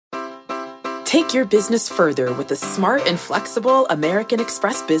Take your business further with the smart and flexible American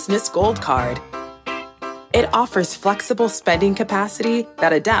Express Business Gold Card. It offers flexible spending capacity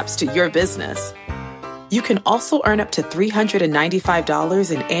that adapts to your business. You can also earn up to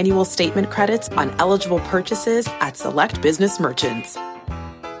 $395 in annual statement credits on eligible purchases at select business merchants.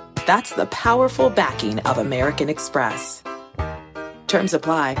 That's the powerful backing of American Express. Terms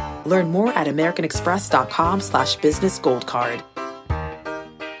apply. Learn more at americanexpress.com/business gold card.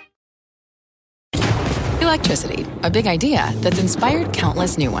 Electricity, a big idea that's inspired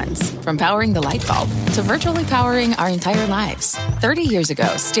countless new ones. From powering the light bulb to virtually powering our entire lives. 30 years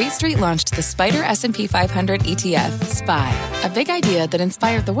ago, State Street launched the Spider S&P 500 ETF, SPY. A big idea that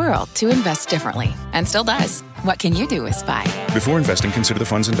inspired the world to invest differently. And still does. What can you do with SPY? Before investing, consider the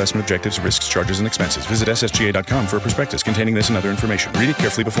fund's investment objectives, risks, charges, and expenses. Visit ssga.com for a prospectus containing this and other information. Read it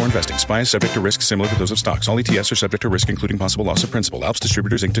carefully before investing. SPY is subject to risks similar to those of stocks. All ETFs are subject to risk, including possible loss of principal. Alps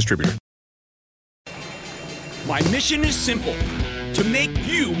Distributors, Inc. Distributor. My mission is simple, to make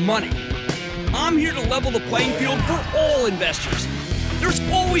you money. I'm here to level the playing field for all investors. There's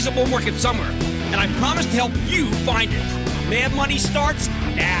always a bull market somewhere, and I promise to help you find it. Mad Money starts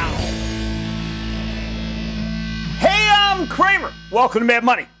now. Hey, I'm Kramer. Welcome to Mad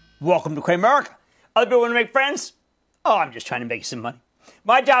Money. Welcome to Cramerica. Other people want to make friends? Oh, I'm just trying to make you some money.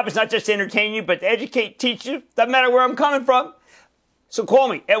 My job is not just to entertain you, but to educate, teach you. Doesn't matter where I'm coming from. So call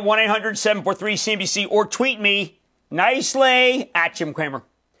me at 1-800-743-CNBC or tweet me nicely at Jim Cramer.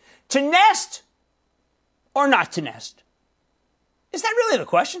 To nest or not to nest? Is that really the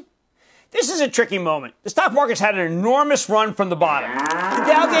question? This is a tricky moment. The stock market's had an enormous run from the bottom. The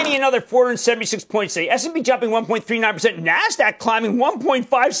Dow gaining another 476 points today. S&P jumping 1.39%. NASDAQ climbing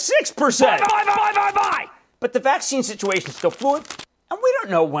 1.56%. Bye. But the vaccine situation is still fluid, and we don't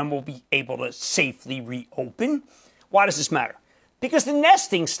know when we'll be able to safely reopen. Why does this matter? Because the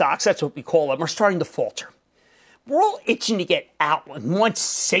nesting stocks, that's what we call them, are starting to falter. We're all itching to get out and want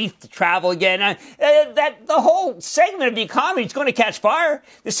safe to travel again. The whole segment of the economy is going to catch fire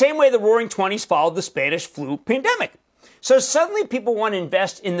the same way the Roaring '20s followed the Spanish flu pandemic. So suddenly people want to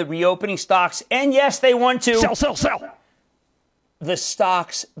invest in the reopening stocks, and yes, they want to sell the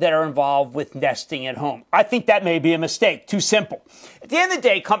stocks that are involved with nesting at home. I think that may be a mistake. Too simple. At the end of the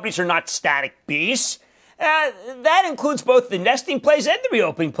day, companies are not static beasts. That includes both the nesting plays and the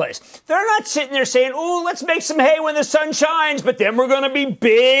reopening plays. They're not sitting there saying, ooh, let's make some hay when the sun shines, but then we're going to be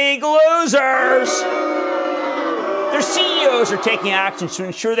big losers. Their CEOs are taking actions to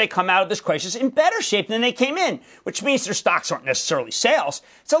ensure they come out of this crisis in better shape than they came in, which means their stocks aren't necessarily sales.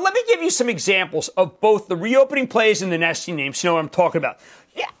 So let me give you some examples of both the reopening plays and the nesting names so you know what I'm talking about.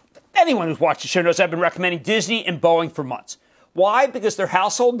 Yeah, anyone who's watched the show knows I've been recommending Disney and Boeing for months. Why? Because they're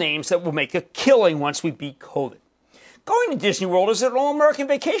household names that will make a killing once we beat COVID. Going to Disney World is an all-American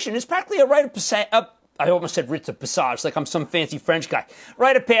vacation. It's practically a rite of passage. I almost said rite of passage, like I'm some fancy French guy.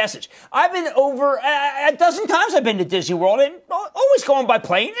 Rite of passage. I've been over a dozen times I've been to Disney World, and always going by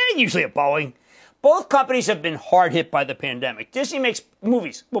plane, usually a Boeing. Both companies have been hard hit by the pandemic. Disney makes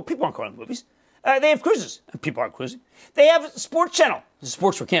movies. Well, people aren't going to movies. They have cruises. People aren't cruising. They have a sports channel. The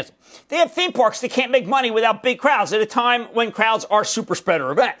sports were canceled. They have theme parks that can't make money without big crowds at a time when crowds are super spreader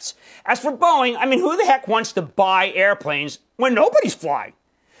events. As for Boeing, who the heck wants to buy airplanes when nobody's flying?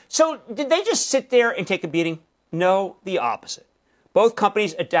 So did they just sit there and take a beating? No, the opposite. Both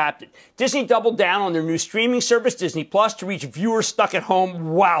companies adapted. Disney doubled down on their new streaming service, Disney Plus, to reach viewers stuck at home.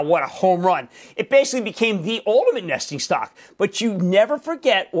 Wow, what a home run. It basically became the ultimate nesting stock. But you never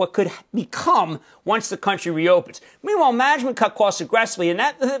forget what could become once the country reopens. Meanwhile, management cut costs aggressively, and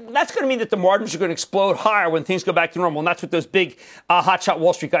that's going to mean that the margins are going to explode higher when things go back to normal, and that's what those big hotshot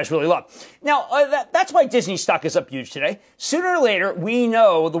Wall Street guys really love. Now, that's why Disney stock is up huge today. Sooner or later, we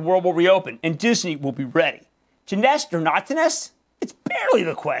know the world will reopen, and Disney will be ready. To nest or not to nest? It's barely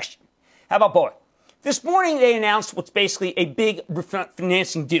the question. How about Boeing? This morning, they announced what's basically a big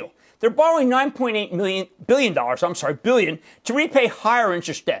refinancing deal. They're borrowing $9.8 billion to repay higher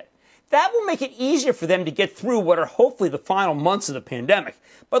interest debt. That will make it easier for them to get through what are hopefully the final months of the pandemic.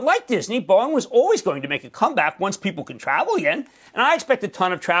 But like Disney, Boeing was always going to make a comeback once people can travel again. And I expect a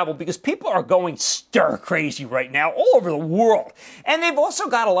ton of travel because people are going stir crazy right now all over the world. And they've also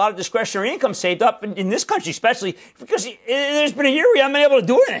got a lot of discretionary income saved up in this country, especially because there's been a year we haven't been able to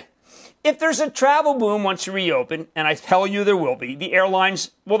do anything. If there's a travel boom once you reopen, and I tell you there will be, the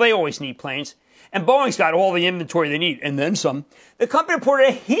airlines, well, they always need planes. And Boeing's got all the inventory they need, and then some. The company reported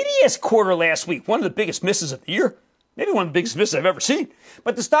a hideous quarter last week, one of the biggest misses of the year. Maybe one of the biggest misses I've ever seen.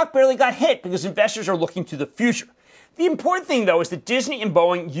 But the stock barely got hit because investors are looking to the future. The important thing, though, is that Disney and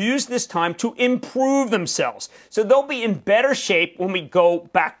Boeing use this time to improve themselves. So they'll be in better shape when we go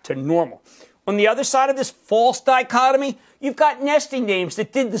back to normal. On the other side of this false dichotomy, you've got nesting names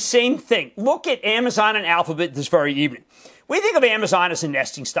that did the same thing. Look at Amazon and Alphabet this very evening. We think of Amazon as a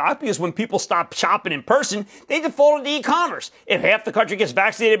nesting stock because when people stop shopping in person, they defaulted to e-commerce. If half the country gets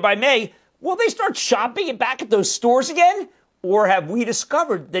vaccinated by May, will they start shopping back at those stores again? Or have we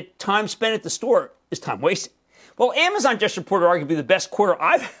discovered that time spent at the store is time wasted? Well, Amazon just reported arguably the best quarter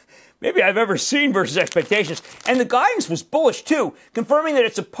I've ever seen versus expectations. And the guidance was bullish, too, confirming that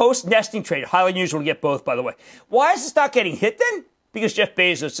it's a post-nesting trade. Highly unusual to get both, by the way. Why is the stock getting hit, then? Because Jeff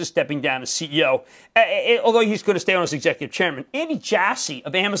Bezos is stepping down as CEO, although he's going to stay on as executive chairman. Andy Jassy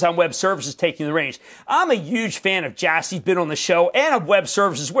of Amazon Web Services taking the reins. I'm a huge fan of Jassy, been on the show, and of Web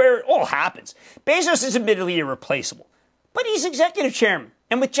Services, where it all happens. Bezos is admittedly irreplaceable, but he's executive chairman.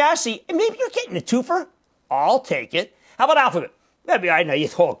 And with Jassy, maybe you're getting a twofer. I'll take it. How about Alphabet? I know you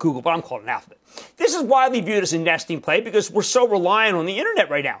call it Google, but I'm calling it Alphabet. This is widely viewed as a nesting play because we're so reliant on the internet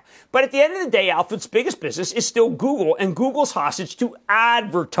right now. But at the end of the day, Alphabet's biggest business is still Google, and Google's hostage to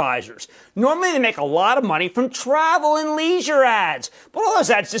advertisers. Normally, they make a lot of money from travel and leisure ads, but all those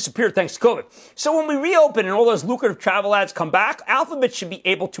ads disappeared thanks to COVID. So when we reopen and all those lucrative travel ads come back, Alphabet should be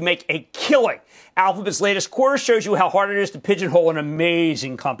able to make a killing. Alphabet's latest quarter shows you how hard it is to pigeonhole an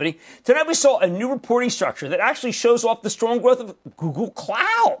amazing company. Tonight, we saw a new reporting structure that actually shows off the strong growth of Google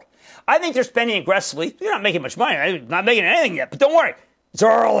Cloud. I think they're spending aggressively. They're not making much money. They're not making anything yet. But don't worry. It's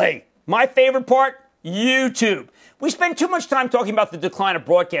early. My favorite part, YouTube. We spend too much time talking about the decline of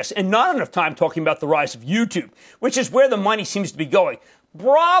broadcast and not enough time talking about the rise of YouTube, which is where the money seems to be going.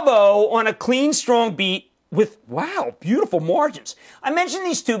 Bravo on a clean, strong beat with, wow, beautiful margins. I mention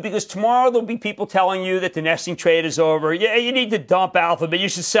these two because tomorrow there'll be people telling you that the nesting trade is over. Yeah, you need to dump Alphabet. You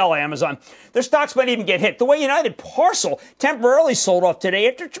should sell Amazon. Their stocks might even get hit. The way United Parcel temporarily sold off today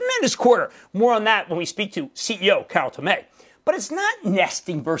after a tremendous quarter. More on that when we speak to CEO Carol Tomé. But it's not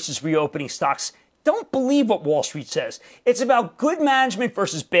nesting versus reopening stocks. Don't believe what Wall Street says. It's about good management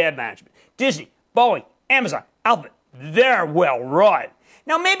versus bad management. Disney, Boeing, Amazon, Alphabet, they're well run.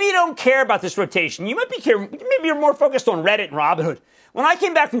 Now, maybe you don't care about this rotation. Maybe you're more focused on Reddit and Robinhood. When I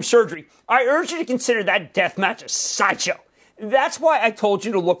came back from surgery, I urged you to consider that death match a sideshow. That's why I told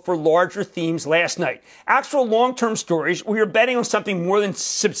you to look for larger themes last night. Actual long-term stories where you're betting on something more than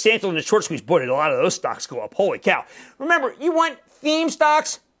substantial in the short squeeze. Boy, did a lot of those stocks go up. Holy cow. Remember, you want theme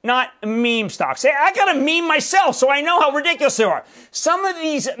stocks, not meme stocks. I got a meme myself, so I know how ridiculous they are. Some of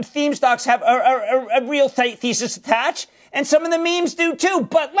these theme stocks have a real thesis attached, and some of the memes do too.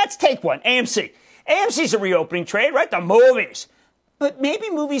 But let's take one, AMC. AMC's a reopening trade, right? The movies. But maybe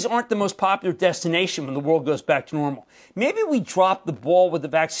movies aren't the most popular destination when the world goes back to normal. Maybe we drop the ball with the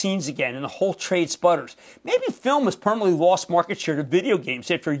vaccines again and the whole trade sputters. Maybe film has permanently lost market share to video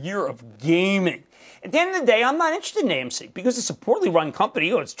games after a year of gaming. At the end of the day, I'm not interested in AMC because it's a poorly run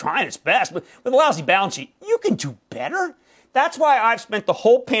company. It's trying its best, but with a lousy balance sheet, you can do better. That's why I've spent the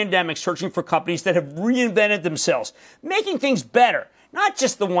whole pandemic searching for companies that have reinvented themselves, making things better, not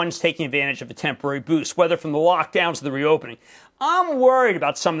just the ones taking advantage of a temporary boost, whether from the lockdowns to the reopening. I'm worried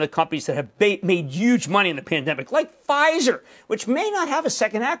about some of the companies that have made huge money in the pandemic, like Pfizer, which may not have a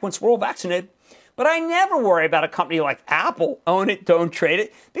second act once we're all vaccinated. But I never worry about a company like Apple, own it, don't trade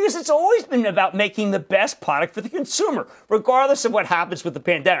it, because it's always been about making the best product for the consumer, regardless of what happens with the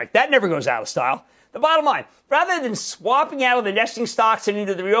pandemic. That never goes out of style. The bottom line, rather than swapping out of the nesting stocks and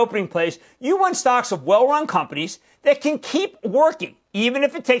into the reopening plays, you want stocks of well-run companies that can keep working, even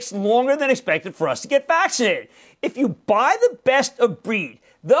if it takes longer than expected for us to get vaccinated. If you buy the best of breed,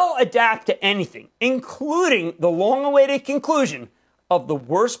 they'll adapt to anything, including the long-awaited conclusion of the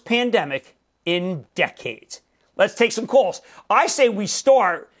worst pandemic in decades. Let's take some calls. I say we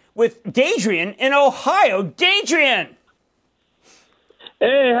start with Dadrian in Ohio. Dadrian!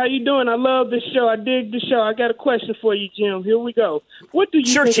 Hey, how you doing? I love this show. I dig the show. I got a question for you, Jim. Here we go. What do you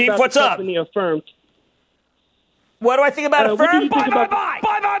think Chief, about what's the up? company Affirm? What do I think about Affirm? Buy.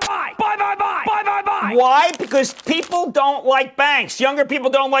 Why? Because people don't like banks. Younger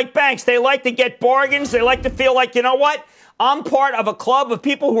people don't like banks. They like to get bargains. They like to feel like, you know what? I'm part of a club of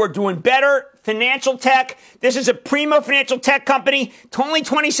people who are doing better. Financial tech. This is a primo financial tech company. Only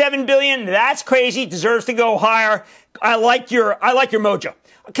 $27 billion. That's crazy. Deserves to go higher. I like your mojo.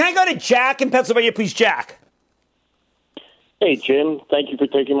 Can I go to Jack in Pennsylvania, please, Jack? Hey, Jim. Thank you for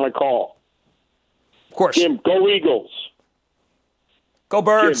taking my call. Of course. Jim, go Eagles. Go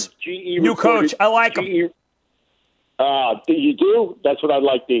Birds. Jim, GE new coach. I like him. You do? That's what I'd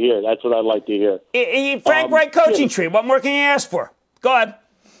like to hear. Frank Wright coaching tree. What more can you ask for? Go ahead.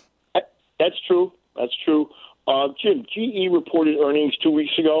 That's true. Jim, GE reported earnings 2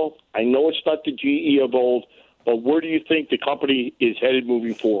 weeks ago. I know it's not the GE of old, but where do you think the company is headed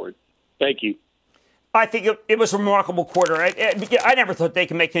moving forward? Thank you. I think it was a remarkable quarter. I never thought they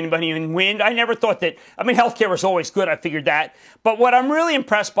could make any money in wind. I never thought that. I mean, healthcare was always good. I figured that. But what I'm really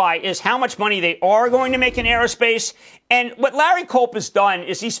impressed by is how much money they are going to make in aerospace. And what Larry Culp has done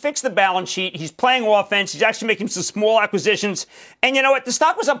is he's fixed the balance sheet. He's playing offense. He's actually making some small acquisitions. And you know what? The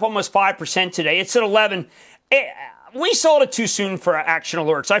stock was up almost 5% today. It's at 11. We sold it too soon for action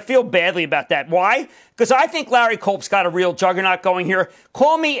alerts. I feel badly about that. Why? Because I think Larry Culp's got a real juggernaut going here.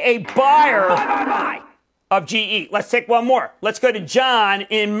 Call me a buyer of GE. Let's take one more. Let's go to John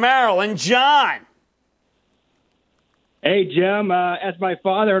in Maryland. John. Hey, Jim. As my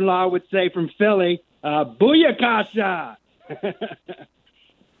father-in-law would say from Philly, booyakasha.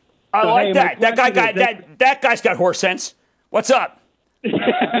 I like that. That guy's got horse sense. What's up?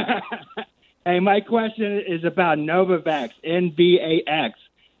 Hey, my question is about Novavax, NVAX.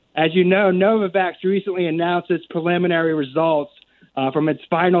 As you know, Novavax recently announced its preliminary results from its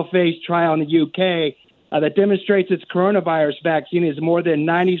final phase trial in the UK that demonstrates its coronavirus vaccine is more than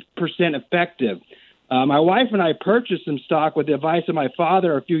 90% effective. My wife and I purchased some stock with the advice of my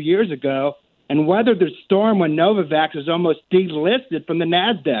father a few years ago and weathered the storm when Novavax was almost delisted from the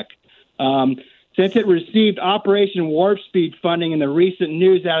NASDAQ. Since it received Operation Warp Speed funding in the recent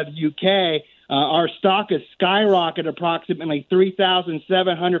news out of the UK, our stock has skyrocketed approximately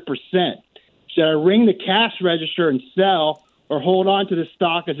 3,700%. Should I ring the cash register and sell, or hold on to the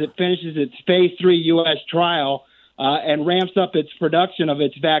stock as it finishes its phase 3 U.S. trial and ramps up its production of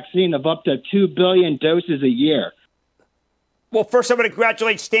its vaccine of up to 2 billion doses a year? Well, first, I'm going to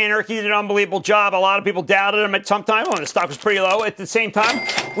congratulate Stan Erke. He did an unbelievable job. A lot of people doubted him at some time when the stock was pretty low. At the same time,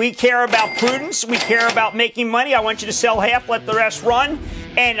 we care about prudence. We care about making money. I want you to sell half, let the rest run.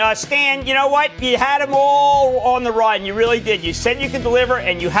 And Stan, you know what? You had them all on the run. You really did. You said you could deliver,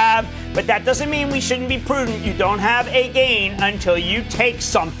 and you have. But that doesn't mean we shouldn't be prudent. You don't have a gain until you take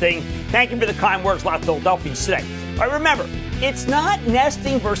something. Thank you for the kind words, a lot of Philadelphians today. All right, remember, it's not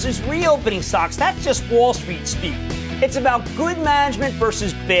nesting versus reopening stocks. That's just Wall Street speak. It's about good management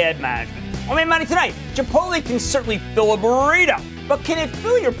versus bad management. On Mad Money tonight, Chipotle can certainly fill a burrito, but can it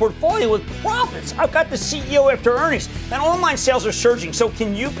fill your portfolio with profits? I've got the CEO after earnings, and online sales are surging, so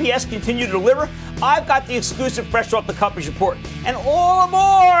can UPS continue to deliver? I've got the exclusive fresh off the company's report. And all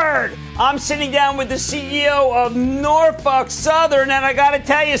aboard! I'm sitting down with the CEO of Norfolk Southern, and I gotta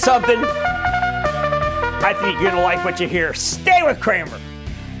tell you something. I think you're gonna like what you hear. Stay with Cramer.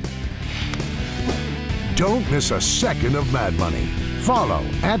 Don't miss a second of Mad Money. Follow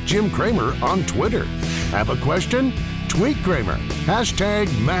 @JimCramer on Twitter. Have a question? Tweet Cramer.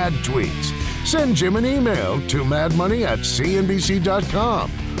 #MadTweets. Send Jim an email to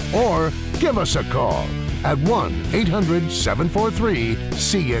madmoney@cnbc.com or give us a call at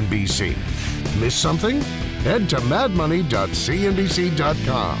 1-800-743-CNBC. Miss something? Head to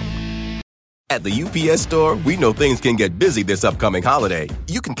madmoney.cnbc.com. At the UPS Store, we know things can get busy this upcoming holiday.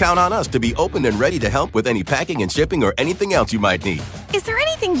 You can count on us to be open and ready to help with any packing and shipping or anything else you might need. Is there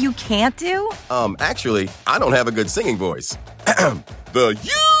anything you can't do? Actually, I don't have a good singing voice. The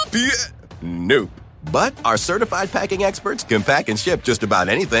UPS... Nope. But our certified packing experts can pack and ship just about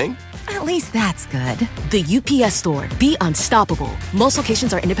anything. At least that's good. The UPS Store. Be unstoppable. Most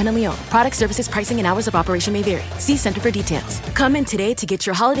locations are independently owned. Product, services, pricing, and hours of operation may vary. See Center for details. Come in today to get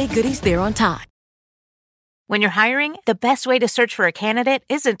your holiday goodies there on time. When you're hiring, the best way to search for a candidate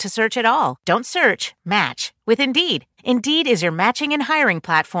isn't to search at all. Don't search, match with Indeed. Indeed is your matching and hiring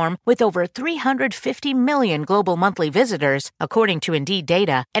platform with over 350 million global monthly visitors, according to Indeed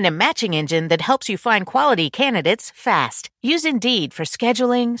data, and a matching engine that helps you find quality candidates fast. Use Indeed for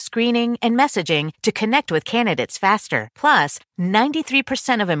scheduling, screening, and messaging to connect with candidates faster. Plus,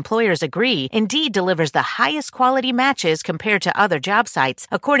 93% of employers agree Indeed delivers the highest quality matches compared to other job sites,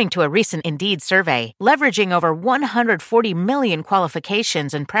 according to a recent Indeed survey. Leveraging over 140 million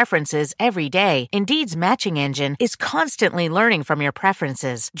qualifications and preferences every day, Indeed's matching engine is constantly learning from your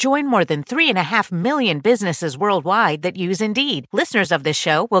preferences. Join more than 3.5 million businesses worldwide that use Indeed. Listeners of this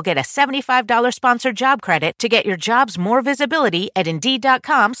show will get a $75 sponsored job credit to get your jobs more visibility at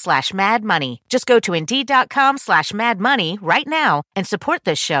Indeed.com/madmoney. Just go to Indeed.com/madmoney right now and support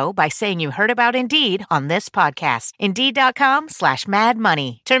this show by saying you heard about Indeed on this podcast.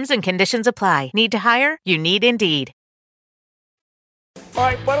 Indeed.com/madmoney. Terms and conditions apply. Need to hire? You need Indeed. All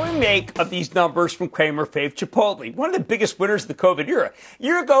right, what do we make of these numbers from Cramer Fave Chipotle? One of the biggest winners of the COVID era. A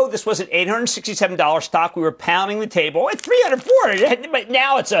year ago, this was an $867 stock. We were pounding the table at $300, $400, but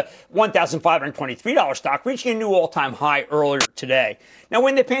now it's a $1,523 stock, reaching a new all-time high earlier today. Now,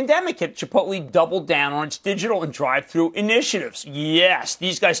 when the pandemic hit, Chipotle doubled down on its digital and drive-thru initiatives. Yes,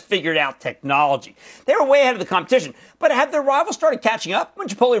 these guys figured out technology. They were way ahead of the competition. But have their rivals started catching up? When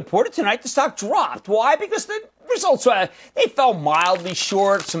Chipotle reported tonight, the stock dropped. Why? Because the results, they fell mildly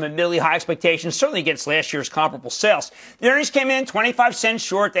short, some admittedly high expectations, certainly against last year's comparable sales. The earnings came in 25 cents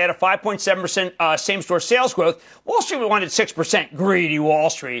short. They had a 5.7% same-store sales growth. Wall Street wanted 6%. Greedy Wall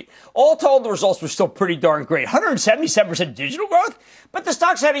Street. All told, the results were still pretty darn great. 177% digital growth, but the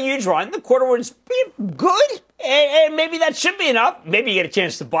stock's had a huge run. The quarter was good, and maybe that should be enough. Maybe you get a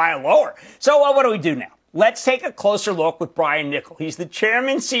chance to buy it lower. So what do we do now? Let's take a closer look with Brian Niccol. He's the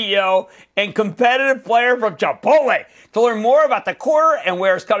chairman, CEO, and competitive player from Chipotle. To learn more about the quarter and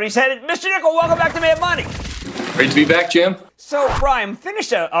where his company's headed, Mr. Niccol, welcome back to Mad Money. Great to be back, Jim. So, Brian,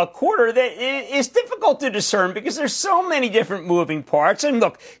 finished a quarter that is difficult to discern because there's so many different moving parts. And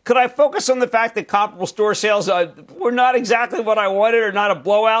look, could I focus on the fact that comparable store sales were not exactly what I wanted or not a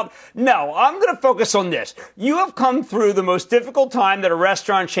blowout? No, I'm going to focus on this. You have come through the most difficult time that a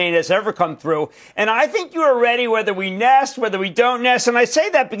restaurant chain has ever come through. And I think you are ready whether we nest, whether we don't nest. And I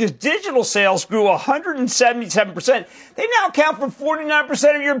say that because digital sales grew 177%. They now account for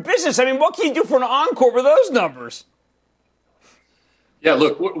 49% of your business. I mean, what can you do for an encore with those numbers? Yeah,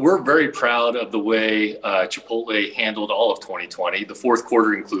 look, we're very proud of the way Chipotle handled all of 2020, the fourth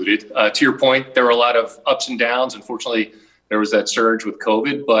quarter included. To your point, there were a lot of ups and downs. Unfortunately, there was that surge with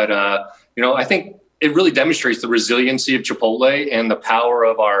COVID. But, I think it really demonstrates the resiliency of Chipotle and the power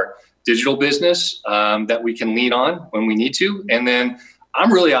of our digital business that we can lean on when we need to. And then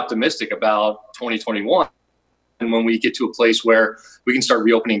I'm really optimistic about 2021. And when we get to a place where we can start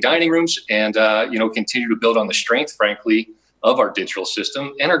reopening dining rooms and, continue to build on the strength, frankly, of our digital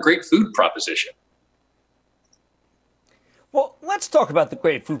system and our great food proposition. Well, let's talk about the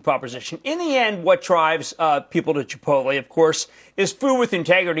great food proposition. In the end, what drives people to Chipotle, of course, is food with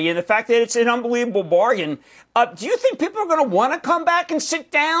integrity and the fact that it's an unbelievable bargain. Do you think people are going to want to come back and sit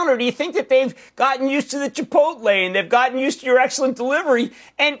down, or do you think that they've gotten used to the Chipotle and they've gotten used to your excellent delivery?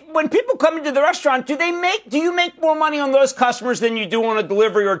 And when people come into the restaurant, do you make more money on those customers than you do on a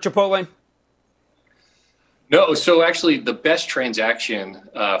delivery or Chipotle? No, so actually the best transaction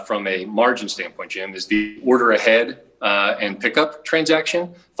from a margin standpoint, Jim, is the order ahead and pickup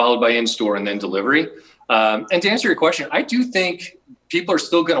transaction, followed by in-store and then delivery. And to answer your question, I do think people are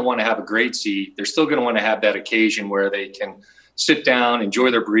still going to want to have a great seat. They're still going to want to have that occasion where they can sit down, enjoy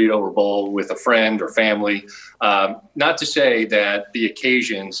their burrito or bowl with a friend or family. Not to say that the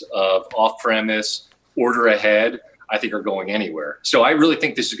occasions of off-premise, order ahead, I think are going anywhere. So I really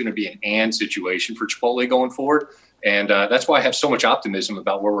think this is going to be an and situation for Chipotle going forward. And that's why I have so much optimism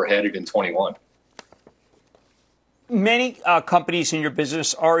about where we're headed in 21. Many companies in your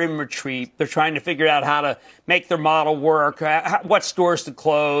business are in retreat. They're trying to figure out how to make their model work, what stores to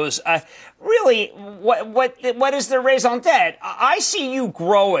close. Really, what is their raison d'etre? I see you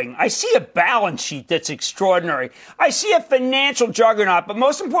growing. I see a balance sheet that's extraordinary. I see a financial juggernaut, but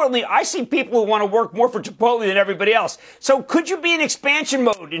most importantly, I see people who want to work more for Chipotle than everybody else. So could you be in expansion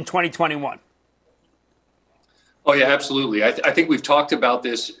mode in 2021? Oh, yeah, absolutely. I think we've talked about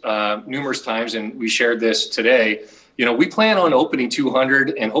this numerous times, and we shared this today. We plan on opening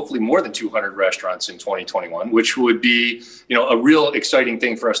 200 and hopefully more than 200 restaurants in 2021, which would be, a real exciting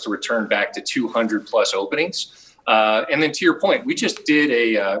thing for us to return back to 200 plus openings. And then to your point, we just did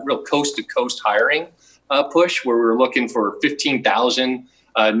a real coast to coast hiring push where we were looking for 15,000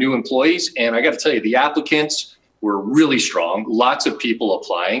 new employees. And I got to tell you, the applicants were really strong, lots of people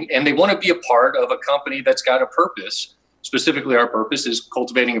applying, and they want to be a part of a company that's got a purpose. Specifically, our purpose is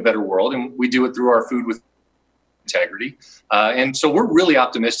cultivating a better world, and we do it through our food with integrity. And so we're really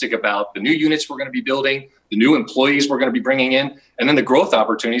optimistic about the new units we're going to be building, the new employees we're going to be bringing in, and then the growth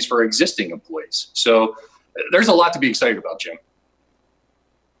opportunities for existing employees. So there's a lot to be excited about, Jim.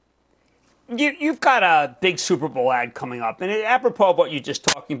 You've got a big Super Bowl ad coming up, and apropos of what you're just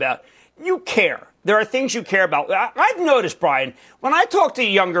talking about, you care. There are things you care about. I've noticed, Brian, when I talk to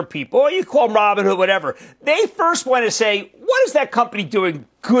younger people, or you call them Robinhood, whatever, they first want to say, what is that company doing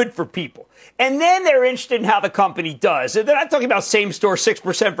good for people? And then they're interested in how the company does. And then I'm talking about same store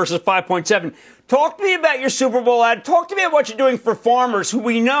 6% versus 5.7. Talk to me about your Super Bowl ad. Talk to me about what you're doing for farmers who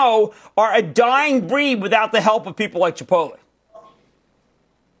we know are a dying breed without the help of people like Chipotle.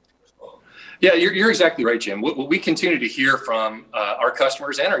 Yeah, you're exactly right, Jim. What we continue to hear from our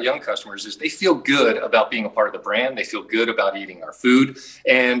customers and our young customers is they feel good about being a part of the brand. They feel good about eating our food.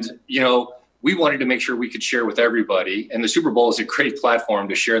 And, we wanted to make sure we could share with everybody. And the Super Bowl is a great platform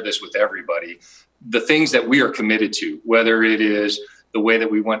to share this with everybody. The things that we are committed to, whether it is the way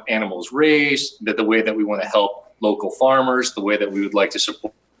that we want animals raised, the way that we want to help local farmers, the way that we would like to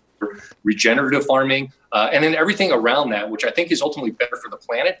support regenerative farming, and then everything around that, which I think is ultimately better for the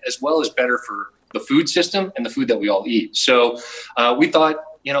planet as well as better for the food system and the food that we all eat. So we thought,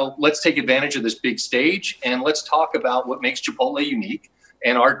 let's take advantage of this big stage and let's talk about what makes Chipotle unique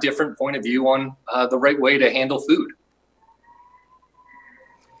and our different point of view on the right way to handle food.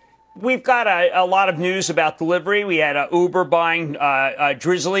 We've got a lot of news about delivery. We had Uber buying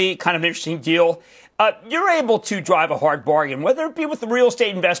Drizzly, kind of an interesting deal. You're able to drive a hard bargain, whether it be with the real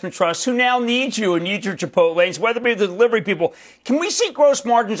estate investment trusts who now need you and need your Chipotlanes, whether it be the delivery people. Can we see gross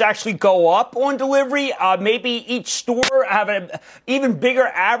margins actually go up on delivery? Maybe each store have an even bigger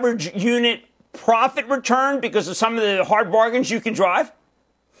average unit profit return because of some of the hard bargains you can drive?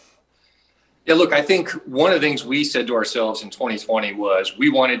 Yeah, look, I think one of the things we said to ourselves in 2020 was we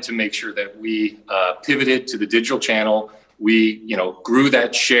wanted to make sure that we pivoted to the digital channel. We, grew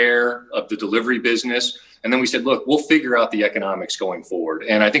that share of the delivery business. And then we said, look, we'll figure out the economics going forward.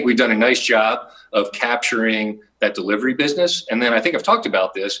 And I think we've done a nice job of capturing that delivery business. And then I think I've talked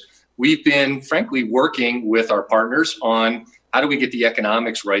about this. We've been, frankly, working with our partners on how do we get the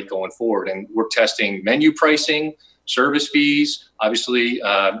economics right going forward. And we're testing menu pricing, service fees. Obviously,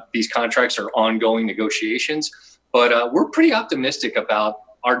 these contracts are ongoing negotiations, but we're pretty optimistic about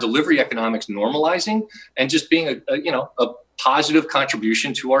our delivery economics normalizing and just being a positive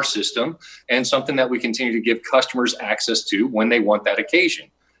contribution to our system and something that we continue to give customers access to when they want that occasion.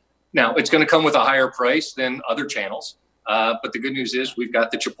 Now, it's going to come with a higher price than other channels, but the good news is we've got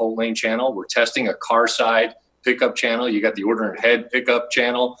the Chipotlane channel. We're testing a car side pickup channel. You got the order ahead pickup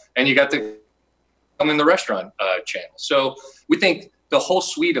channel, and you got the come in the restaurant channel. So we think the whole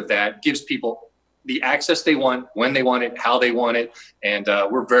suite of that gives people the access they want, when they want it, how they want it. And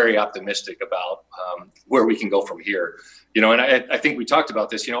we're very optimistic about where we can go from here. And I think we talked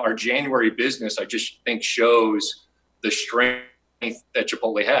about this, our January business, I just think shows the strength that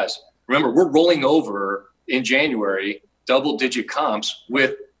Chipotle has. Remember, we're rolling over in January, double-digit comps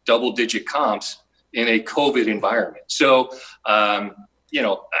with double-digit comps in a COVID environment. So,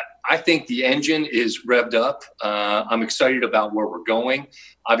 I think the engine is revved up. I'm excited about where we're going.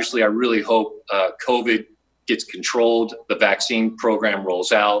 Obviously, I really hope COVID gets controlled, the vaccine program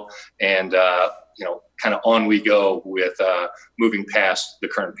rolls out, and kind of on we go with moving past the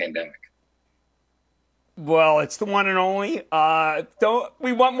current pandemic. Well, it's the one and only.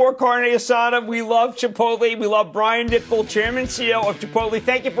 We want more carne asada. We love Chipotle. We love Brian Niccol, Chairman and CEO of Chipotle.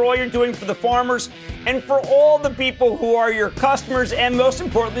 Thank you for all you're doing for the farmers and for all the people who are your customers and, most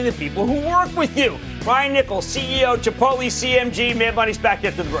importantly, the people who work with you. Brian Niccol, CEO, Chipotle CMG. Mad Money's back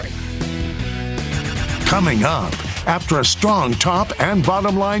after the break. Coming up, after a strong top and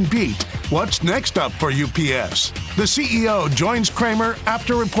bottom line beat, what's next up for UPS? The CEO joins Cramer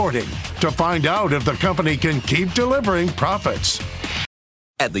after reporting to find out if the company can keep delivering profits.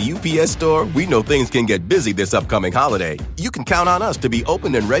 At the UPS Store, we know things can get busy this upcoming holiday. You can count on us to be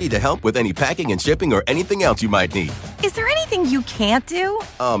open and ready to help with any packing and shipping or anything else you might need. Is there anything you can't do?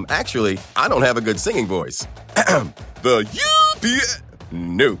 Actually, I don't have a good singing voice. The UPS...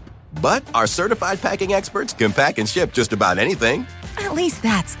 Nope. But our certified packing experts can pack and ship just about anything. At least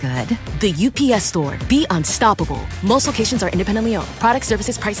that's good. The UPS Store. Be unstoppable. Most locations are independently owned. Product,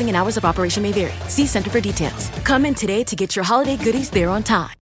 services, pricing, and hours of operation may vary. See Center for details. Come in today to get your holiday goodies there on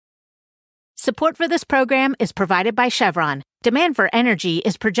time. Support for this program is provided by Chevron. Demand for energy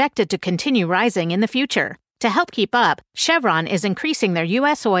is projected to continue rising in the future. To help keep up, Chevron is increasing their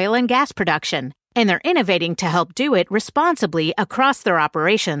U.S. oil and gas production. And they're innovating to help do it responsibly across their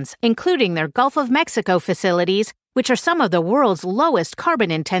operations, including their Gulf of Mexico facilities, which are some of the world's lowest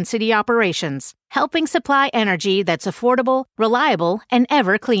carbon intensity operations, helping supply energy that's affordable, reliable, and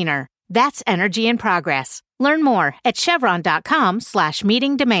ever cleaner. That's energy in progress. Learn more at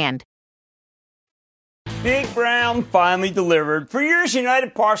chevron.com/meeting demand. Big Brown finally delivered. For years,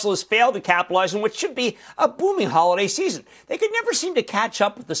 United Parcel has failed to capitalize on what should be a booming holiday season. They could never seem to catch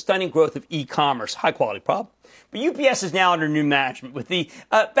up with the stunning growth of e-commerce. High-quality problem. But UPS is now under new management with the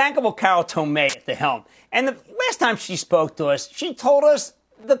bankable Carol Tomé at the helm. And the last time she spoke to us, she told us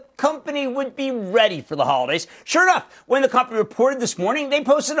the company would be ready for the holidays. Sure enough, when the company reported this morning, they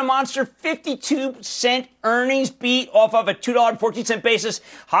posted a monster 52-cent earnings beat off of a $2.14 basis,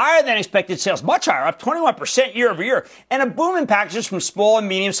 higher than expected sales, much higher, up 21% year over year, and a boom in packages from small and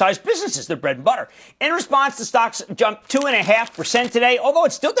medium-sized businesses, their bread and butter. In response, the stocks jumped 2.5% today, although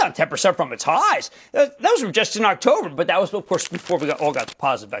it's still down 10% from its highs. Those were just in October, but that was, of course, before we all got the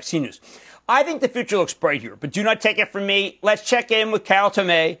positive vaccine news. I think the future looks bright here, but do not take it from me. Let's check in with Carol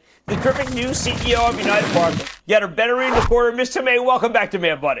Tomé, the terrific new CEO of United Parcel. Get her better read the quarter. Ms. Tomé, welcome back to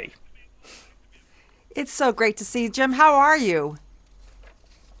Mad Money. It's so great to see you, Jim. How are you?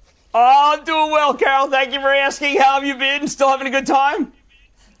 Oh, I'm doing well, Carol. Thank you for asking. How have you been? Still having a good time?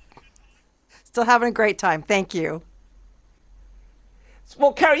 Still having a great time. Thank you.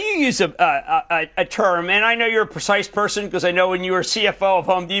 Well, Carol, you use a term, and I know you're a precise person because I know when you were CFO of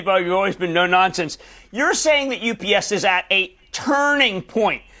Home Depot, you've always been no nonsense. You're saying that UPS is at a turning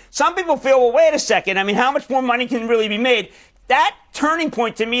point. Some people feel, well, wait a second. I mean, how much more money can really be made? That turning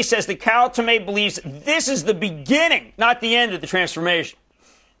point to me says that Carol Tomé believes this is the beginning, not the end of the transformation.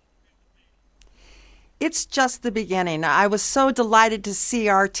 It's just the beginning. I was so delighted to see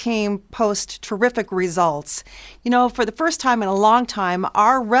our team post terrific results. You know, for the first time in a long time,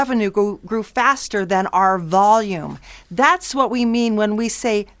 our revenue grew faster than our volume. That's what we mean when we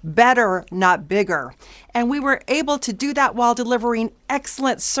say better, not bigger. And we were able to do that while delivering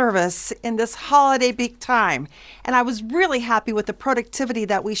excellent service in this holiday peak time. And I was really happy with the productivity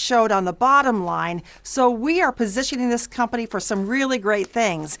that we showed on the bottom line. So we are positioning this company for some really great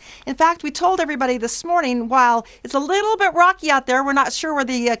things. In fact, we told everybody this morning, while it's a little bit rocky out there, we're not sure where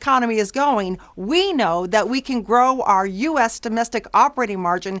the economy is going, we know that we can grow our U.S. domestic operating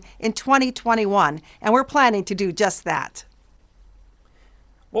margin in 2021. And we're planning to do just that.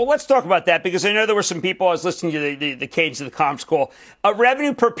 Well, let's talk about that because I know there were some people, I was listening to the cadence of the conference call.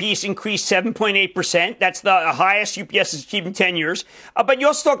 Revenue per piece increased 7.8%. That's the highest UPS has achieved in 10 years. But you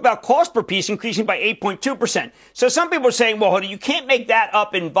also talk about cost per piece increasing by 8.2%. So some people are saying, well, you can't make that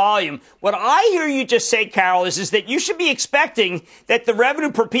up in volume. What I hear you just say, Carol, is that you should be expecting that the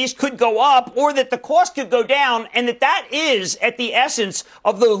revenue per piece could go up or that the cost could go down, and that is at the essence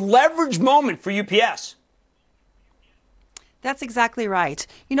of the leverage moment for UPS. That's exactly right.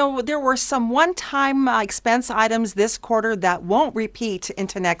 You know, there were some one-time expense items this quarter that won't repeat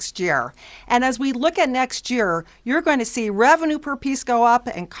into next year. And as we look at next year, you're going to see revenue per piece go up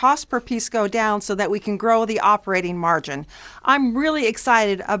and cost per piece go down so that we can grow the operating margin. I'm really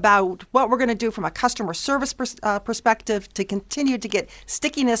excited about what we're going to do from a customer service perspective to continue to get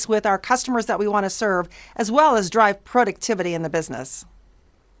stickiness with our customers that we want to serve, as well as drive productivity in the business.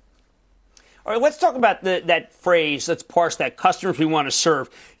 All right, let's talk about that phrase. Let's parse that. Customers we want to serve.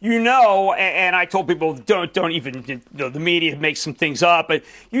 You know, and I told people don't even, the media makes some things up, but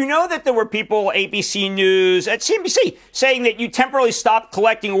you know that there were people, ABC News, at CNBC, saying that you temporarily stopped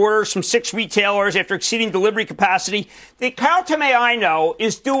collecting orders from 6 retailers after exceeding delivery capacity. The Carol Tomé I know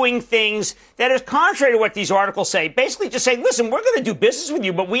is doing things that is contrary to what these articles say. Basically just saying, listen, we're going to do business with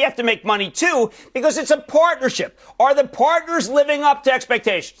you, but we have to make money too because it's a partnership. Are the partners living up to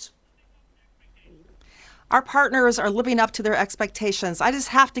expectations? Our partners are living up to their expectations. I just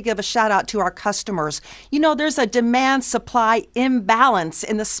have to give a shout out to our customers. You know, there's a demand-supply imbalance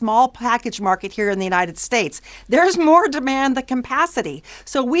in the small package market here in the United States. There's more demand than capacity.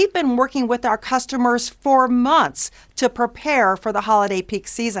 So we've been working with our customers for months to prepare for the holiday peak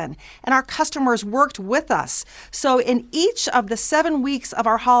season. And our customers worked with us. So in each of the 7 weeks of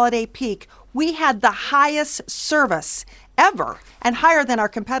our holiday peak, we had the highest service ever and higher than our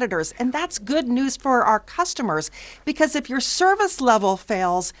competitors. And that's good news for our customers because if your service level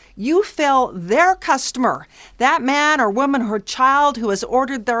fails, you fail their customer, that man or woman or child who has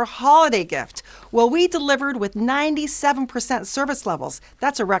ordered their holiday gift. Well, we delivered with 97% service levels.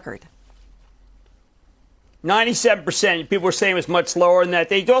 That's a record. 97%. People were saying it was much lower than that.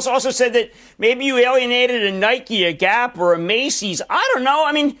 They also said that maybe you alienated a Nike, a Gap, or a Macy's. I don't know.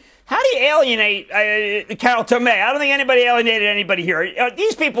 I mean, how do you alienate Carol Tomé? I don't think anybody alienated anybody here.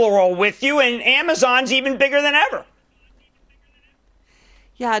 These people are all with you, and Amazon's even bigger than ever.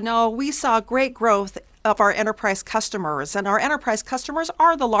 Yeah, no, we saw great growth of our enterprise customers, and our enterprise customers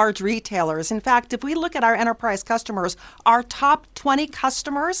are the large retailers. In fact, if we look at our enterprise customers, our top 20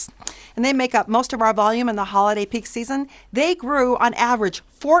 customers, and they make up most of our volume in the holiday peak season, they grew on average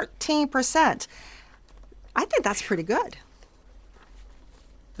 14%. I think that's pretty good.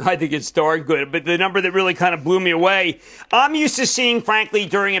 I think it's darn good. But the number that really kind of blew me away, I'm used to seeing, frankly,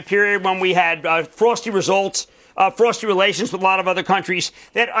 during a period when we had frosty results, frosty relations with a lot of other countries,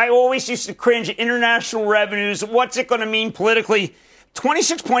 that I always used to cringe at international revenues. What's it going to mean politically?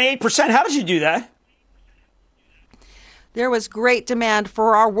 26.8%. How did you do that? there was great demand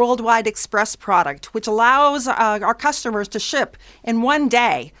for our Worldwide Express product, which allows our customers to ship in one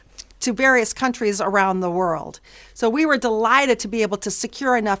day to various countries around the world. So we were delighted to be able to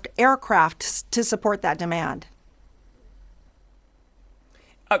secure enough aircraft to support that demand.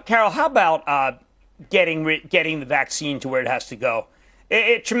 Carol, how about getting the vaccine to where it has to go?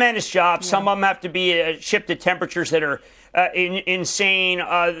 Tremendous job. Yeah. Some of them have to be shipped at temperatures that are insane.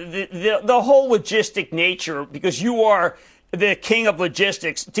 The whole logistic nature, because you are the king of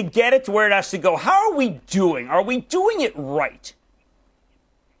logistics, to get it to where it has to go. How are we doing? Are we doing it right?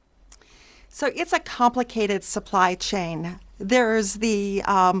 So it's a complicated supply chain. There's the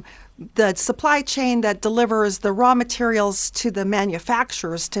supply chain that delivers the raw materials to the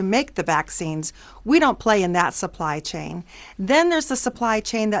manufacturers to make the vaccines. We don't play in that supply chain. Then there's the supply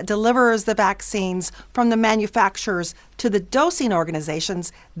chain that delivers the vaccines from the manufacturers to the dosing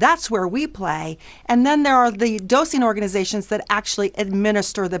organizations. That's where we play. And then there are the dosing organizations that actually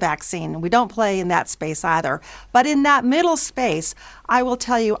administer the vaccine. We don't play in that space either. But in that middle space, I will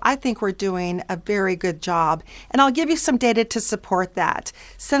tell you, I think we're doing a very good job. And I'll give you some data to support that.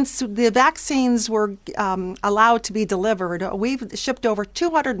 Since the vaccines were allowed to be delivered, we've shipped over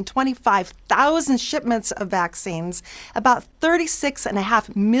 225,000 shipments of vaccines. About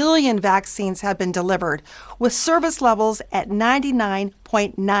 36.5 million vaccines have been delivered, with service levels at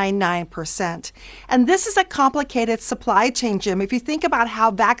 99.99%. And this is a complicated supply chain, Jim. If you think about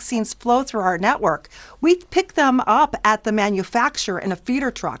how vaccines flow through our network, we pick them up at the manufacturer in a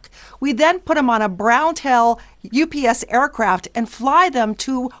feeder truck. We then put them on a Brown Tail UPS aircraft and fly them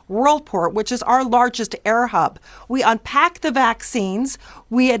to Worldport, which is our largest air hub. We unpack the vaccines.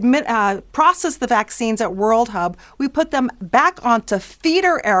 We process the vaccines at World Hub. We put them back onto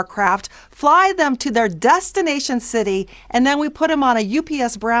feeder aircraft, fly them to their destination city, and then we put them on a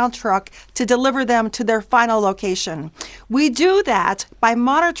UPS Brown truck to deliver them to their final location. We do that by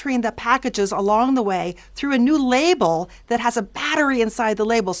monitoring the packages along the way through a new label that has a battery inside the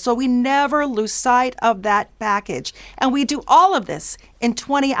label, so we never lose sight of that package. And we do all of this in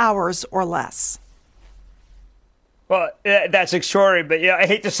 20 hours or less. Well, that's extraordinary, but I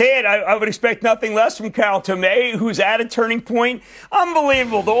hate to say it, I would expect nothing less from Carol Tomé, who's at a turning point.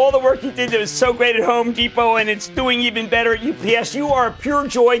 Unbelievable. All the work you did that was so great at Home Depot, and it's doing even better at UPS. You are a pure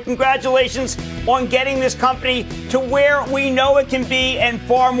joy. Congratulations on getting this company to where we know it can be and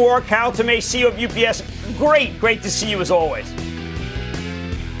far more. Carol Tomé, CEO of UPS. Great to see you as always.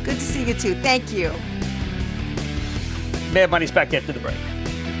 Good to see you too. Thank you. Mad Money's back after the break.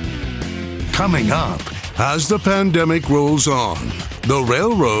 Coming up, as the pandemic rolls on, the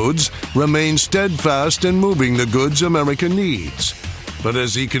railroads remain steadfast in moving the goods America needs. But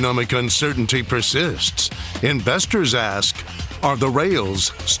as economic uncertainty persists, investors ask, are the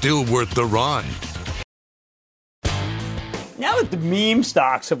rails still worth the ride? Now that the meme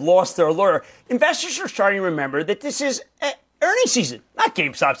stocks have lost their allure, investors are starting to remember that this is earnings season, not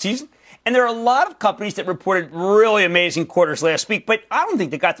GameStop season. And there are a lot of companies that reported really amazing quarters last week, but I don't think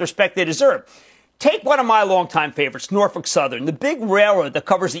they got the respect they deserve. Take one of my longtime favorites, Norfolk Southern, the big railroad that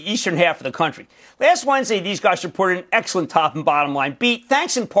covers the eastern half of the country. Last Wednesday, these guys reported an excellent top and bottom line beat,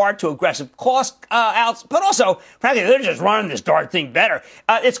 thanks in part to aggressive cost outs, but also, frankly, they're just running this darn thing better.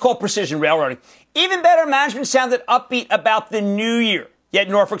 It's called precision railroading. Even better, management sounded upbeat about the new year. Yet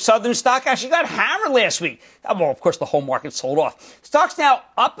Norfolk Southern stock actually got hammered last week. Well, of course, the whole market sold off. Stock's now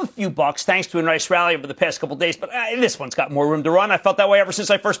up a few bucks thanks to a nice rally over the past couple of days, but this one's got more room to run. I felt that way ever since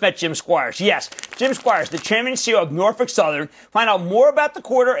I first met Jim Squires. Yes, Jim Squires, the chairman and CEO of Norfolk Southern. Find out more about the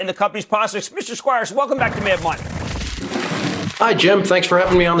quarter and the company's prospects. Mr. Squires, welcome back to Mad Money. Hi, Jim. Thanks for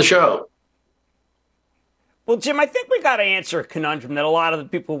having me on the show. Well, Jim, I think we got to answer a conundrum that a lot of the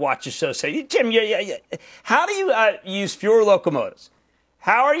people who watch the show say. Jim, how do you use fewer locomotives?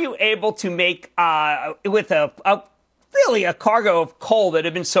 How are you able to make, with a cargo of coal that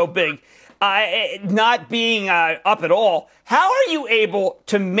had been so big, not being up at all, how are you able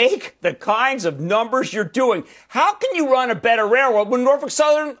to make the kinds of numbers you're doing? How can you run a better railroad when Norfolk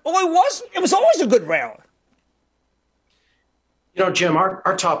Southern, it was always a good railroad? You know, Jim,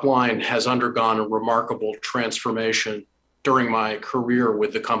 our top line has undergone a remarkable transformation during my career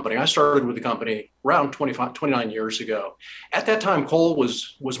with the company. I started with the company around 29 years ago. At that time, coal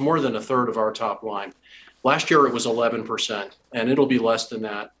was more than a third of our top line. Last year, it was 11%, and it'll be less than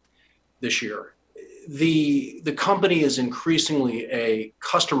that this year. The company is increasingly a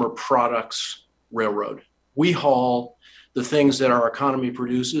customer products railroad. We haul the things that our economy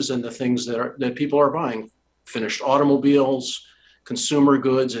produces and the things that people are buying: finished automobiles, consumer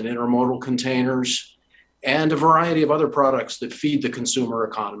goods and intermodal containers, and a variety of other products that feed the consumer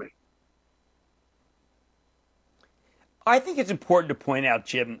economy. I think it's important to point out,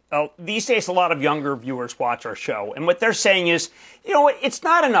 Jim, these days a lot of younger viewers watch our show, and what they're saying is, you know what, it's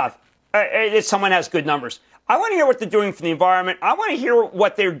not enough that someone has good numbers. I want to hear what they're doing for the environment. I want to hear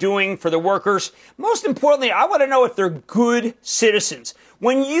what they're doing for the workers. Most importantly, I want to know if they're good citizens.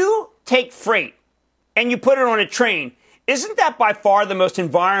 When you take freight and you put it on a train, isn't that by far the most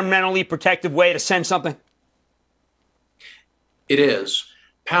environmentally protective way to send something? It is.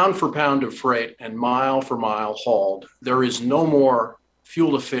 Pound for pound of freight and mile for mile hauled, there is no more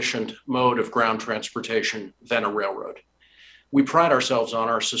fuel-efficient mode of ground transportation than a railroad. We pride ourselves on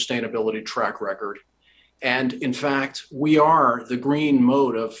our sustainability track record. And in fact, we are the green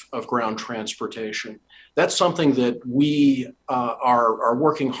mode of ground transportation. That's something that we are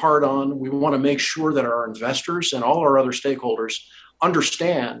working hard on. We want to make sure that our investors and all our other stakeholders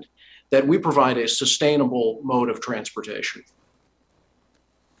understand that we provide a sustainable mode of transportation.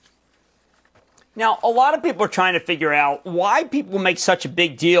 Now, a lot of people are trying to figure out why people make such a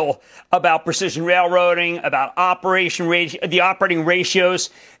big deal about precision railroading, about the operating ratios.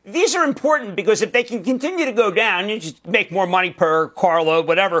 These are important because if they can continue to go down, you just make more money per carload,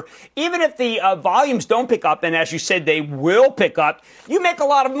 whatever. Even if the volumes don't pick up, and as you said, they will pick up, you make a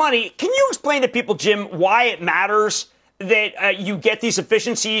lot of money. Can you explain to people, Jim, why it matters that you get these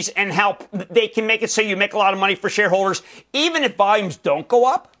efficiencies and how they can make it so you make a lot of money for shareholders, even if volumes don't go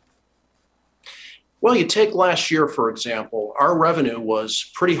up? Well, you take last year, for example, our revenue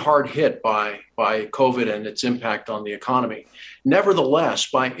was pretty hard hit by COVID and its impact on the economy. Nevertheless,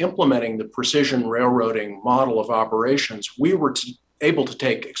 by implementing the precision railroading model of operations, we were able to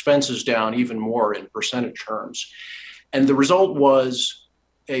take expenses down even more in percentage terms. And the result was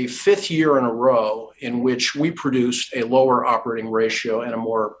a fifth year in a row in which we produced a lower operating ratio and a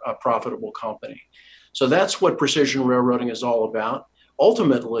more profitable company. So that's what precision railroading is all about.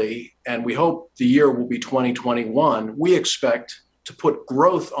 Ultimately, and we hope the year will be 2021, we expect to put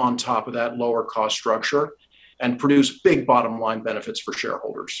growth on top of that lower cost structure and produce big bottom line benefits for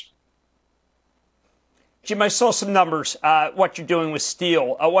shareholders. Jim, I saw some numbers, what you're doing with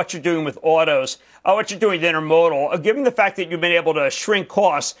steel, what you're doing with autos, what you're doing with intermodal. Given the fact that you've been able to shrink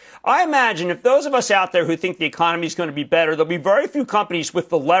costs, I imagine if those of us out there who think the economy is going to be better, there'll be very few companies with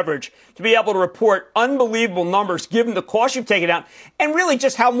the leverage to be able to report unbelievable numbers given the cost you've taken out and really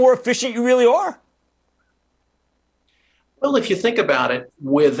just how more efficient you really are. Well, if you think about it,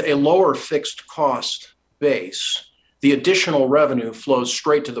 with a lower fixed cost base, the additional revenue flows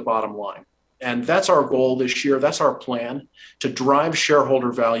straight to the bottom line. And that's our goal this year. That's our plan, to drive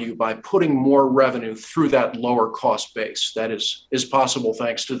shareholder value by putting more revenue through that lower cost base. That is possible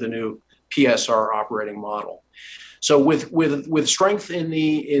thanks to the new PSR operating model. So with strength in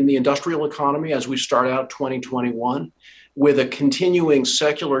the industrial economy as we start out 2021, with a continuing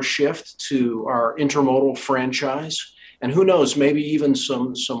secular shift to our intermodal franchise, and who knows, maybe even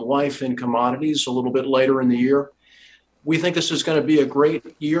some life in commodities a little bit later in the year, we think this is going to be a great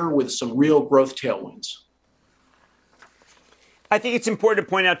year with some real growth tailwinds. I think it's important to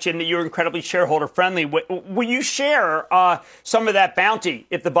point out, Jim, that you're incredibly shareholder friendly. Will you share some of that bounty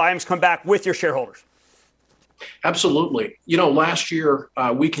if the volumes come back with your shareholders? Absolutely. You know, last year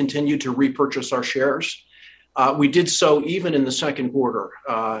we continued to repurchase our shares. We did so even in the second quarter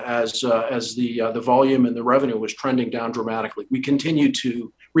as the volume and the revenue was trending down dramatically. We continued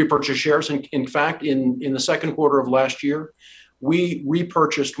to repurchase shares. And in fact, in the second quarter of last year, we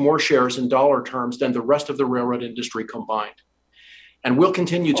repurchased more shares in dollar terms than the rest of the railroad industry combined. And we'll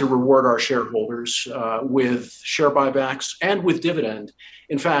continue to reward our shareholders with share buybacks and with dividend.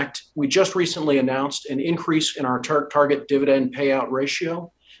 In fact, we just recently announced an increase in our target dividend payout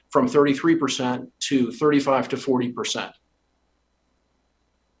ratio from 33% to 35 to 40%.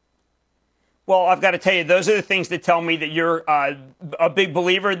 Well, I've got to tell you, those are the things that tell me that you're a big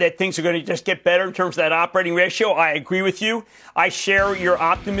believer that things are going to just get better in terms of that operating ratio. I agree with you. I share your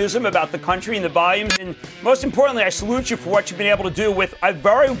optimism about the country and the volumes. And most importantly, I salute you for what you've been able to do with a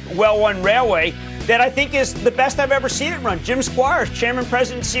very well-run railway that I think is the best I've ever seen it run. Jim Squires, Chairman,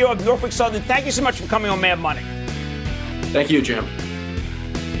 President, and CEO of Norfolk Southern, thank you so much for coming on Mad Money. Thank you, Jim.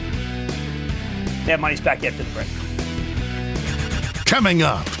 Mad Money's back after the break. Coming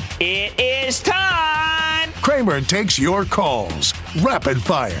up. It is time! Cramer takes your calls. Rapid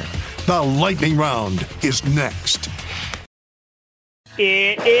fire. The lightning round is next.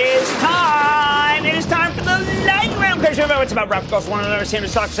 It is time! It is time for the lightning round. It's about rapid calls. One another, Sanders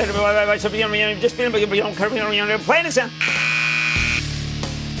stocks. Just playing this down.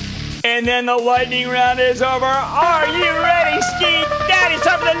 And then the lightning round is over. Are you ready, Ski Daddy? It's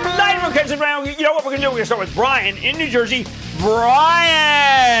time for the lightning round. You know what we're going to do? We're going to start with Brian in New Jersey.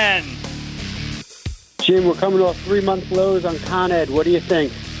 Brian! Jim, we're coming off 3-month lows on Con Ed. What do you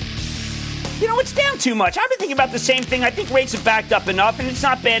think? You know, it's down too much. I've been thinking about the same thing. I think rates have backed up enough, and it's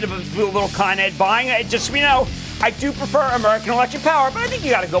not bad of a little Con Ed buying. I do prefer American Electric Power, but I think you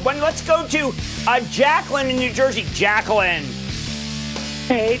got to go. But let's go to Jacqueline in New Jersey. Jacqueline.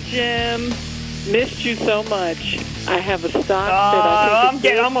 Hey, Jim. Missed you so much. I have a stock that I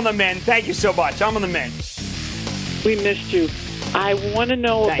think I'm on the mend. Thank you so much. I'm on the mend. We missed you. I want to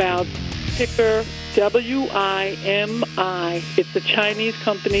know about ticker WIMI. It's a Chinese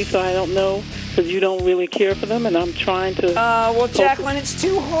company, so I don't know because you don't really care for them, and I'm trying to. Well, Jacqueline, it's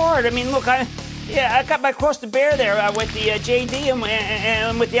too hard. I mean, look, I got my cross to bear there with the JD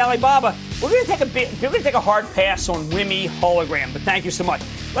and with the Alibaba. We're going to take a hard pass on WIMI hologram, but thank you so much.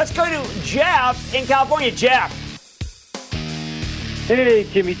 Let's go to Jeff in California. Jeff. Hey,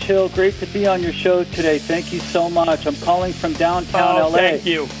 Jimmy Chill. Great to be on your show today. Thank you so much. I'm calling from downtown LA. Thank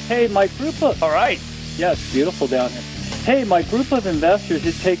you. Hey, my group of... All right. Yeah, it's beautiful down here. Hey, my group of investors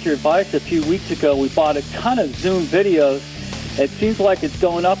did take your advice a few weeks ago. We bought a ton of Zoom videos. It seems like it's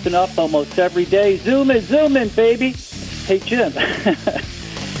going up and up almost every day. Zoom in, baby. Hey, Jim.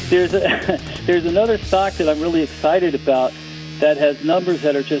 There's another stock that I'm really excited about that has numbers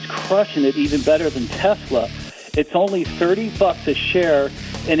that are just crushing it, even better than Tesla. It's only $30 a share,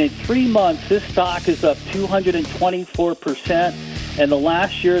 and in 3 months, this stock is up 224%, and the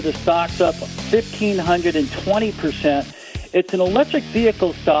last year, the stock's up 1,520%. It's an electric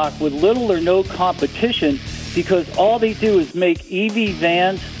vehicle stock with little or no competition because all they do is make EV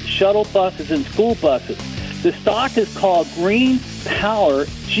vans, shuttle buses, and school buses. The stock is called Green Power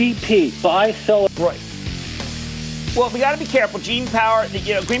GP. Buy, sell. Right. Well, we got to be careful. Green Power,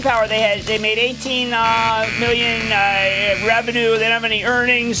 they made 18 million revenue. They don't have any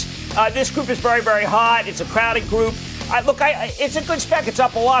earnings. This group is very, very hot. It's a crowded group. It's a good spec. It's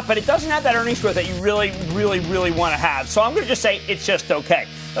up a lot, but it doesn't have that earnings growth that you really, really, really want to have. So I'm going to just say it's just okay.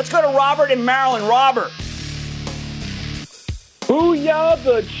 Let's go to Robert in Maryland. Robert. Booyah,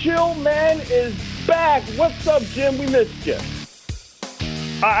 the chill man is back. What's up, Jim? We missed you.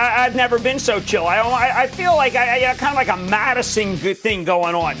 I've never been so chill. I feel like I kind of like a Madison thing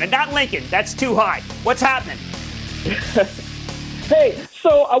going on. And not Lincoln. That's too high. What's happening? Hey,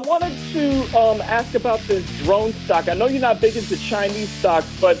 so I wanted to ask about this drone stock. I know you're not big into Chinese stocks,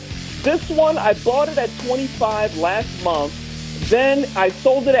 but this one, I bought it at 25 last month. Then I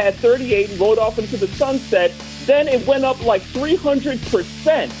sold it at 38 and rode off into the sunset. Then it went up like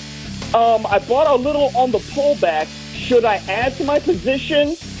 300%. I bought a little on the pullback. Should I add to my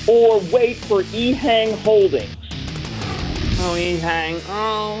position or wait for Ehang Holdings? Oh, Ehang.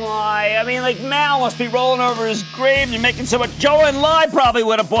 Oh, my. I mean, like, Mal must be rolling over his grave. You're making so much. Joe and Lai probably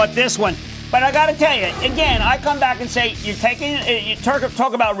would have bought this one. But I got to tell you, again, I come back and say, you talk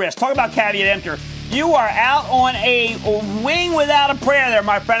about risk, talk about caveat emptor. You are out on a wing without a prayer there,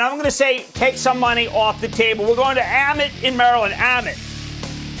 my friend. I'm going to say take some money off the table. We're going to Amit in Maryland. Amit.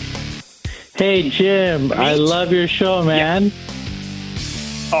 Hey, Jim. I love your show, man. Yeah.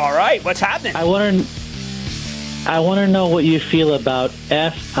 All right. What's happening? I want to know what you feel about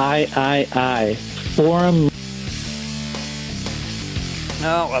FIII, Forum.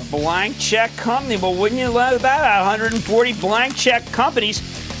 Oh, a blank check company. Well, wouldn't you love that? 140 blank check companies.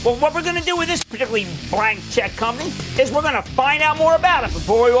 Well, what we're going to do with this particularly blank check company is we're going to find out more about it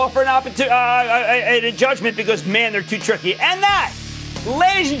before we offer a judgment because, man, they're too tricky. And that,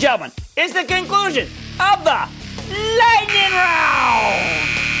 ladies and gentlemen, is the conclusion of the Lightning Round.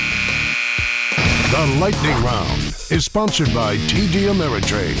 The Lightning Round is sponsored by TD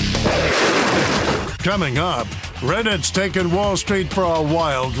Ameritrade. Coming up, Reddit's taking Wall Street for a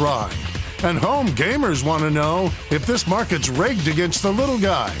wild ride. And home gamers want to know if this market's rigged against the little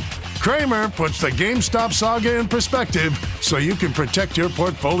guy. Cramer puts the GameStop saga in perspective so you can protect your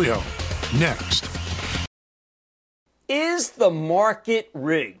portfolio. Next. Is the market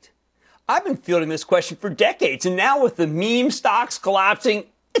rigged? I've been fielding this question for decades, and now with the meme stocks collapsing,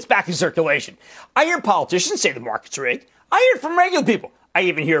 it's back in circulation. I hear politicians say the market's rigged. I hear it from regular people. I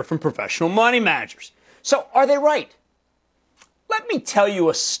even hear it from professional money managers. So are they right? Let me tell you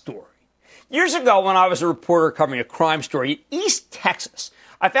a story. Years ago, when I was a reporter covering a crime story in East Texas,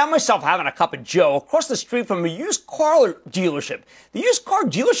 I found myself having a cup of joe across the street from a used car dealership. The used car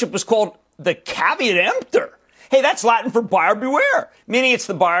dealership was called the Caveat Emptor. Hey, that's Latin for buyer beware, meaning it's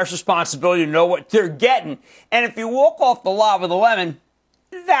the buyer's responsibility to know what they're getting. And if you walk off the lot with a lemon,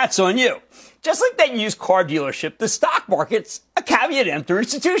 that's on you. Just like that used car dealership, the stock market's a caveat emptor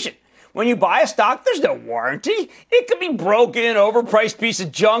institution. When you buy a stock, there's no warranty. It could be broken, overpriced piece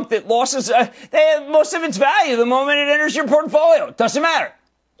of junk that loses most of its value the moment it enters your portfolio. It doesn't matter.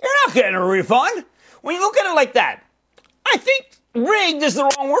 You're not getting a refund. When you look at it like that, I think rigged is the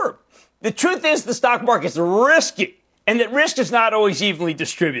wrong word. The truth is the stock market's risky, and that risk is not always evenly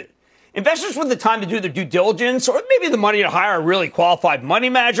distributed. Investors with the time to do their due diligence, or maybe the money to hire a really qualified money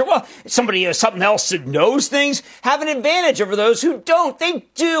manager, well, somebody has something else that knows things, have an advantage over those who don't. They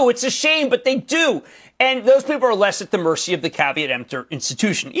do. It's a shame, but they do. And those people are less at the mercy of the caveat emptor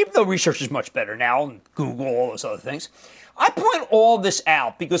institution, even though research is much better now, and Google, all those other things. I point all this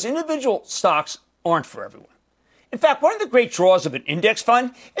out because individual stocks aren't for everyone. In fact, one of the great draws of an index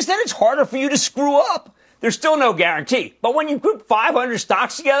fund is that it's harder for you to screw up. There's still no guarantee. But when you group 500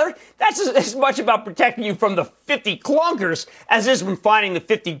 stocks together, that's as much about protecting you from the 50 clunkers as it is when finding the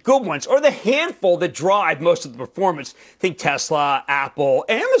 50 good ones, or the handful that drive most of the performance. Think Tesla, Apple,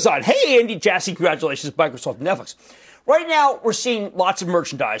 Amazon. Hey, Andy Jassy, congratulations, Microsoft, Netflix. Right now, we're seeing lots of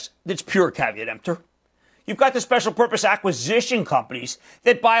merchandise that's pure caveat emptor. You've got the special purpose acquisition companies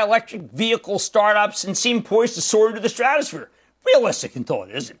that buy electric vehicle startups and seem poised to soar into the stratosphere. Realistic until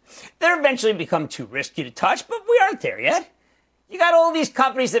it isn't. They'll eventually become too risky to touch, but we aren't there yet. You got all these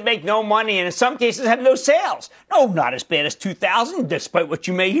companies that make no money and in some cases have no sales. No, not as bad as 2000, despite what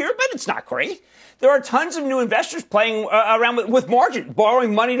you may hear, but it's not great. There are tons of new investors playing around with margin,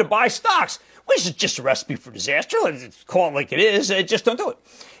 borrowing money to buy stocks, which is just a recipe for disaster. Let's call it like it is. Just don't do it.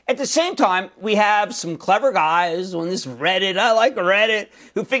 At the same time, we have some clever guys on this Reddit, I like Reddit,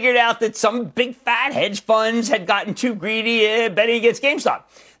 who figured out that some big fat hedge funds had gotten too greedy betting against GameStop.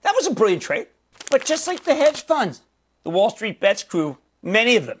 That was a brilliant trade. But just like the hedge funds, the Wall Street Bets crew,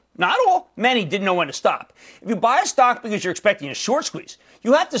 many of them, not all, many didn't know when to stop. If you buy a stock because you're expecting a short squeeze,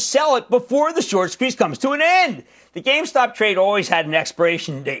 you have to sell it before the short squeeze comes to an end. The GameStop trade always had an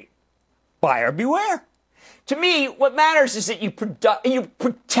expiration date. Buyer beware. To me, what matters is that you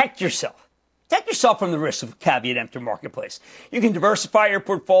protect yourself. Protect yourself from the risks of a caveat emptor marketplace. You can diversify your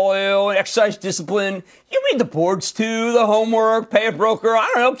portfolio, exercise discipline. You read the boards too, the homework, pay a broker.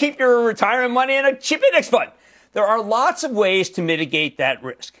 I don't know, keep your retirement money in a cheap index fund. There are lots of ways to mitigate that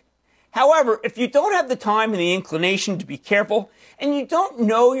risk. However, if you don't have the time and the inclination to be careful, and you don't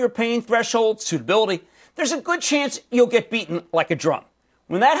know your pain threshold, suitability, there's a good chance you'll get beaten like a drum.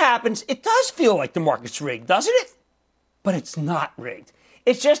 When that happens, it does feel like the market's rigged, doesn't it? But it's not rigged.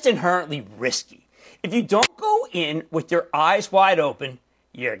 It's just inherently risky. If you don't go in with your eyes wide open,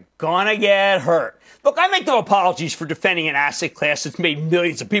 you're gonna get hurt. Look, I make no apologies for defending an asset class that's made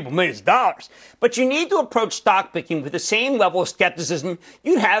millions of people millions of dollars. But you need to approach stock picking with the same level of skepticism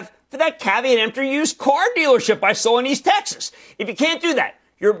you'd have for that caveat emptor used car dealership I saw in East Texas. If you can't do that,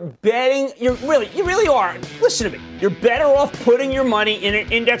 you're betting, you really are. Listen to me. You're better off putting your money in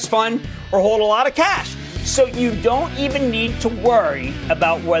an index fund or hold a lot of cash. So you don't even need to worry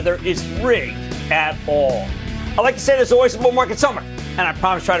about whether it's rigged at all. I like to say there's always a bull market somewhere, and I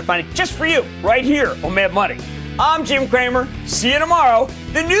promise to try to find it just for you right here on Mad Money. I'm Jim Cramer. See you tomorrow.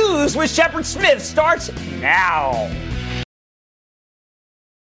 The news with Shepard Smith starts now.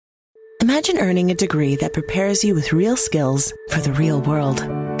 Imagine earning a degree that prepares you with real skills for the real world.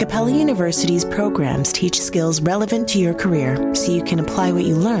 Capella University's programs teach skills relevant to your career so you can apply what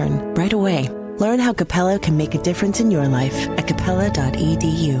you learn right away. Learn how Capella can make a difference in your life at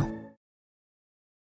capella.edu.